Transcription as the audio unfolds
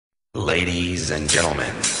Ladies and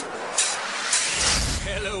gentlemen.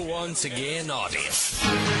 Hello once again, audience.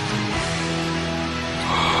 Wake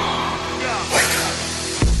up.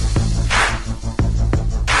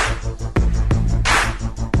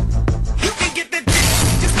 You can get the dick,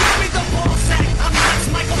 just give me the ball sack. I'm Max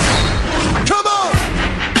Michael. Come on!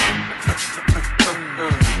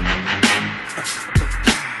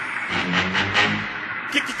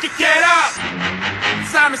 Get out!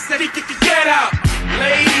 Simon said he get out.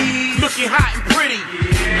 Ladies, looking hot and pretty,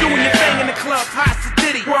 doing your thing in the club, hot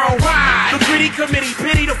city, worldwide. The gritty committee,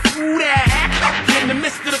 pity the fool that act in the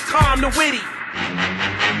midst of the calm, the witty.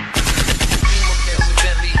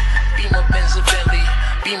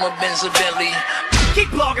 Beamer Benz a Bentley. Keep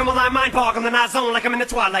blogging while I mind boggle and I zone like I'm in the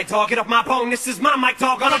twilight, dog. Get off my bone, this is my mic,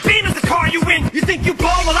 dog. On a beam is the car you in. You think you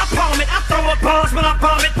ball? Well, I palm it. I throw up bombs when I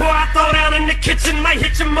bomb it. Boy, I throw down in the kitchen. Might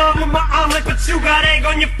hit your mom with my omelet, but you got egg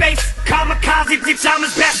on your face. Kamikaze, bitch, I'm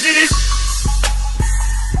as best it is.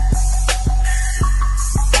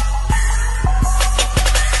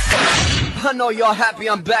 I know y'all happy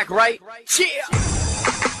I'm back, right? Yeah.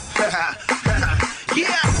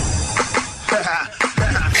 Yeah.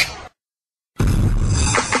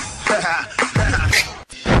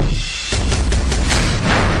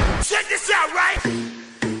 Check this out, right?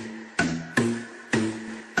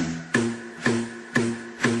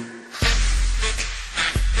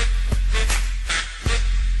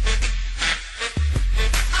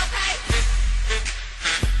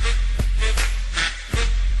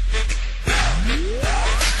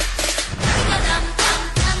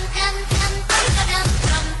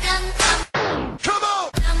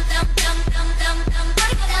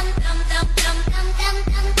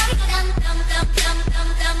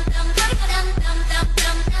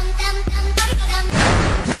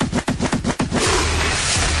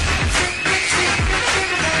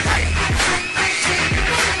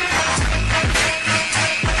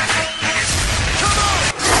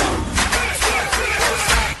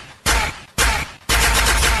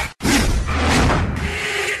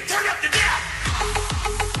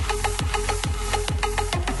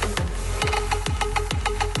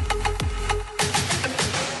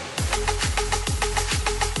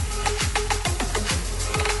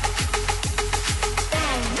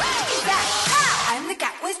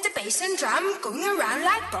 And drum going around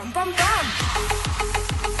like bum bum bum.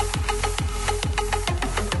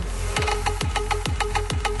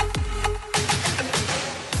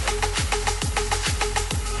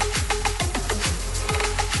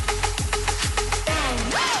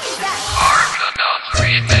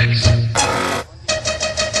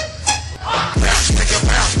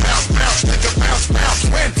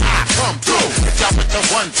 When I come through, y'all with the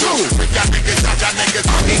 1-2. We got niggas out, y'all niggas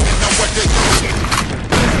don't even know what to do.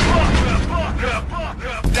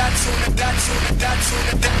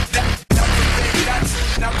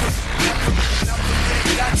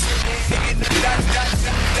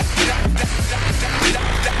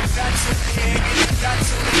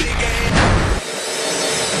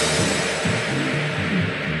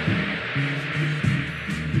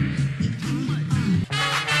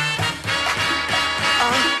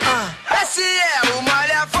 Esse é o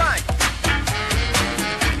Malha Funk.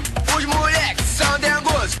 Os moleques são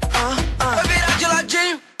dengosos. Vai virar de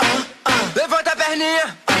ladinho. Levanta a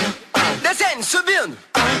perninha. Descendo, subindo.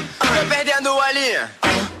 Vai perdendo a linha.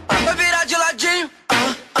 Vai virar de ladinho.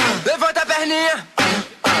 Levanta a perninha.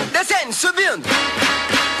 Descendo, subindo.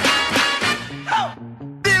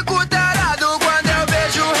 Fico tarado quando eu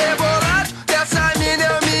vejo o rebolado. Dessa mina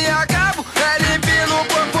eu me acabo. É limpe no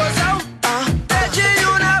popozão.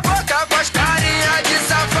 Dedinho na boca, faz carinha de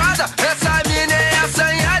safada. Essa mina é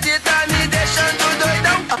assanhada e tá me deixando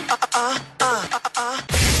doidão.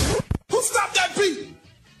 Who stopped that beat?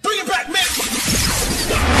 Bring it back, man.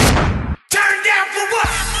 Turn down for what?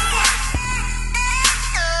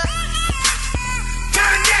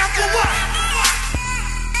 Turn down for what?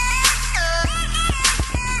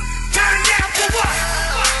 Turn down for what?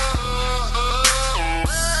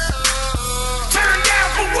 Turn down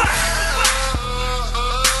for what?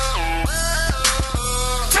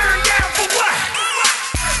 Turn down for what?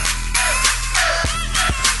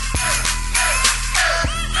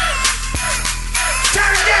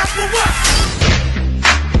 Turn down for what?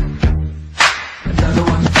 Another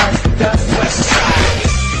one bites the dust, west side.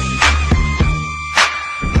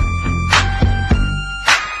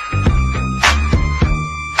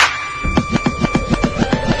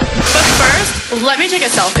 But first, let me take a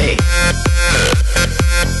selfie.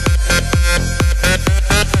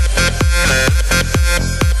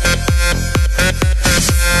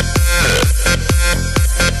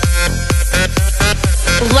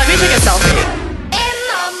 Let me take a selfie. In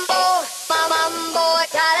Mambo.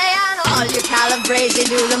 crazy,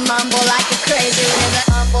 do the mumble like a crazy,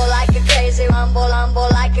 rumble like a crazy, rumble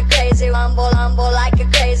like a crazy, rumble like a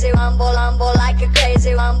crazy, rumble like a crazy, rumble like a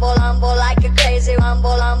crazy, rumble like a crazy,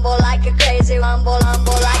 rumble like a crazy, rumble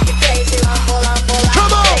like a crazy.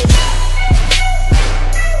 Come on!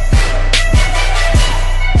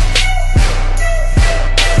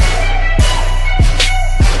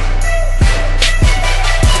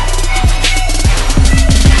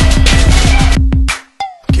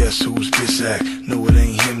 Guess who's this act? No, it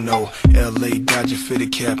ain't him, no. LA Dodger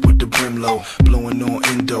fitted cap with the brim low, blowing on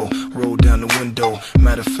endo, roll down the window.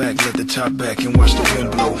 Matter of fact, let the top back and watch the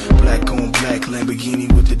wind blow. Black on black,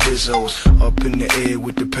 Lamborghini with the Dizzos, up in the air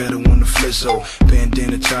with the pedal on the flizzo.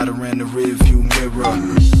 Bandana tied around the rear view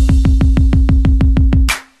mirror.